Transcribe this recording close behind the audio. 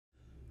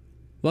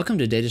Welcome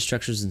to Data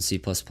Structures in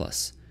C++.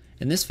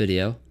 In this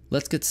video,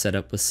 let's get set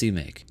up with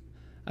CMake.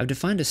 I've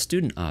defined a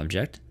student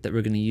object that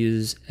we're going to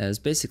use as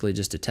basically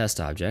just a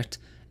test object.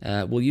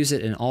 We'll use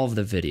it in all of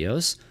the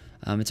videos.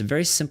 It's a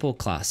very simple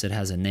class. It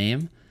has a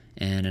name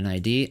and an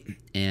ID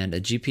and a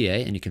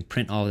GPA, and you can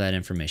print all of that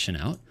information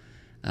out.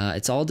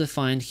 It's all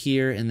defined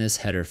here in this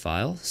header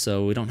file,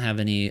 so we don't have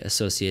any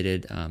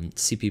associated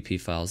CPP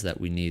files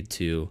that we need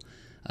to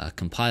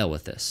compile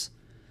with this.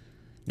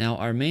 Now,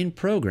 our main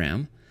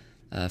program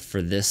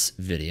for this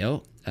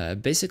video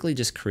basically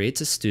just creates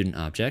a student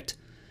object,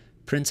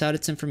 prints out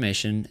its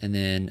information, and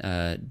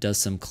then does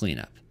some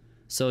cleanup.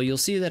 So you'll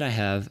see that I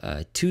have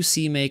two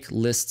CMake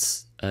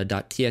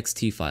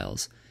lists.txt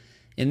files.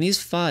 In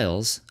these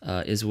files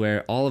is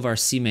where all of our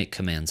CMake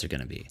commands are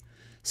going to be.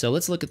 So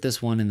let's look at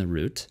this one in the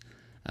root.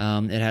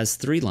 It has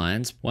 3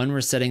 lines. One, we're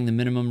setting the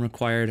minimum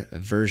required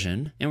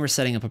version, and we're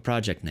setting up a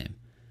project name.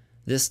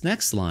 This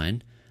next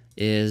line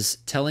is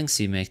telling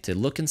CMake to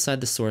look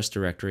inside the source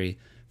directory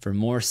for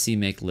more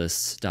CMake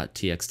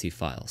lists.txt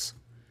files.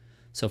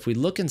 So if we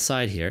look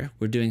inside here,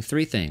 we're doing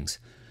 3 things.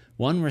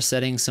 One, we're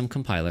setting some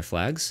compiler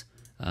flags,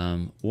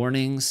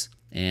 warnings,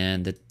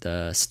 and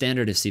the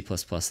standard of C++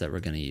 that we're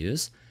going to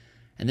use.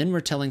 And then we're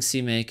telling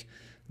CMake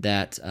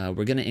that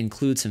we're going to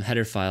include some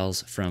header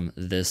files from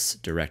this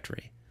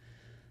directory.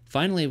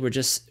 Finally, we're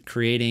just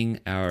creating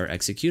our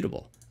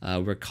executable.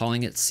 We're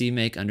calling it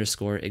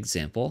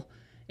CMake_example,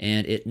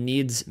 and it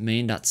needs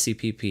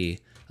main.cpp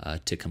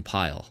to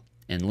compile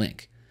and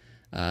link.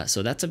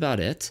 So that's about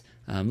it.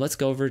 Let's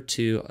go over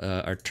to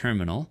our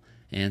terminal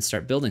and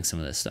start building some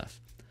of this stuff.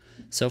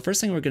 So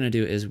first thing we're going to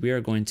do is we are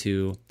going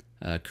to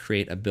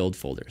create a build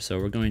folder. So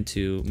we're going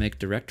to make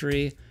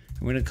directory,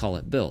 and we're going to call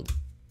it build.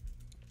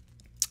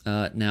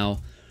 Now,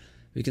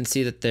 we can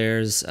see that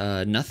there's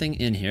nothing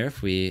in here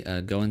if we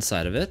go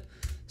inside of it.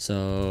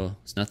 So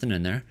there's nothing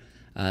in there.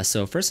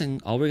 So first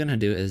thing, all we're going to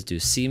do is do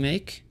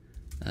CMake,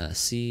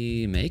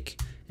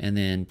 and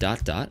then ...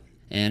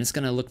 And it's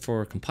going to look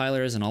for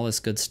compilers and all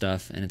this good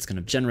stuff, and it's going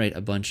to generate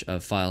a bunch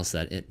of files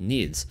that it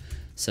needs.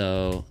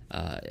 So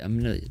I'm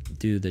going to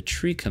do the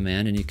tree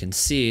command, and you can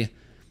see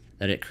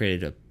that it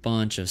created a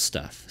bunch of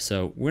stuff.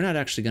 So we're not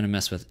actually going to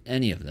mess with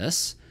any of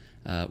this,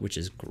 which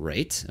is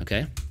great.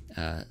 Okay.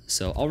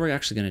 So all we're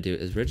actually going to do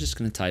is we're just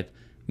going to type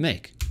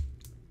make.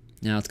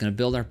 Now it's going to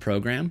build our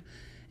program,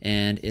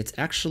 and it's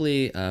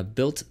actually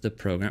built the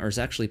program, or it's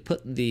actually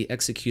put the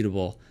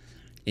executable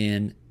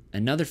in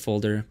another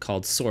folder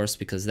called source,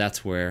 because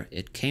that's where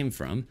it came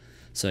from.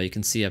 So you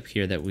can see up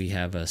here that we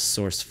have a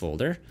source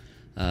folder.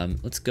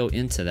 Let's go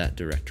into that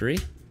directory,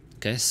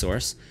 okay,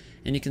 source,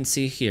 and you can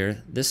see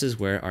here this is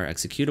where our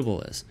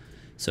executable is.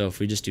 So if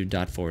we just do ..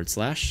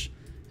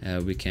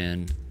 we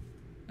can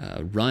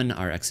run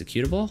our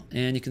executable,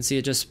 and you can see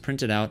it just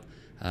printed out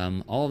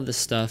all of the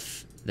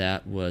stuff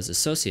that was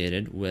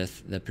associated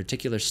with the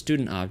particular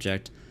student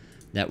object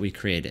that we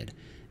created.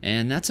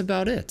 And that's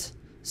about it.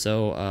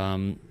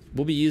 So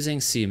we'll be using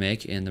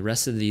CMake in the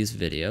rest of these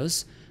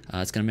videos.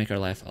 It's going to make our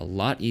life a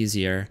lot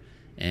easier,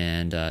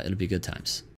 and it'll be good times.